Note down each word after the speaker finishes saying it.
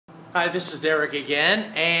Hi, this is Dereck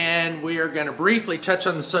again, and we are going to briefly touch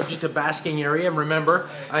on the subject of basking area. And remember,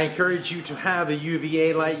 I encourage you to have a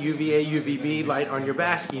UVA light, UVA, UVB light on your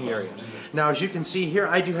basking area. Now, as you can see here,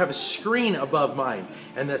 I do have a screen above mine,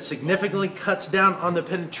 and that significantly cuts down on the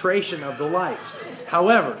penetration of the light.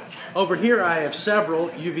 However, over here I have several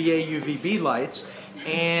UVA, UVB lights,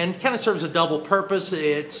 and kind of serves a double purpose.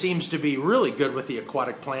 It seems to be really good with the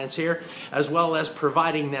aquatic plants here, as well as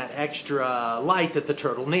providing that extra light that the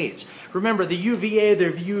turtle needs. Remember, the UVA, the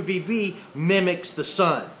UVB mimics the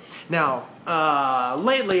sun. Now,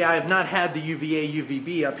 lately I have not had the UVA,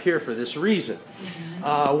 UVB up here for this reason.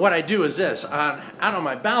 What I do is this. Out on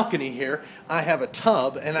my balcony here, I have a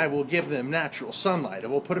tub, and I will give them natural sunlight. I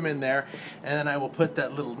will put them in there, and then I will put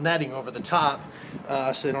that little netting over the top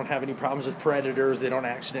so they don't have any problems with predators, they don't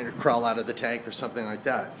accidentally crawl out of the tank or something like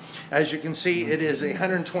that. As you can see, it is a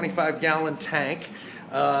 125-gallon tank.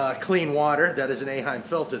 Clean water, that is an Aheim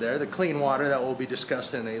filter there. The clean water, that will be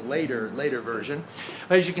discussed in a later version.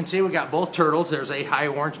 As you can see, we got both turtles. There's a high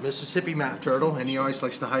orange Mississippi map turtle, and he always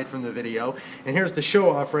likes to hide from the video. And here's the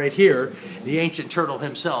show-off right here, the ancient turtle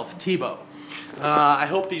himself, Tebow. I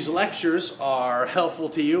hope these lectures are helpful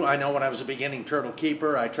to you. I know when I was a beginning turtle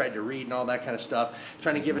keeper, I tried to read and all that kind of stuff,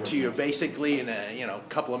 trying to give it to you basically in a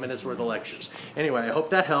couple of minutes worth of lectures. Anyway, I hope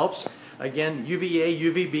that helps. Again, UVA,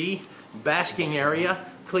 UVB, basking area,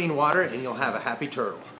 clean water, and you'll have a happy turtle.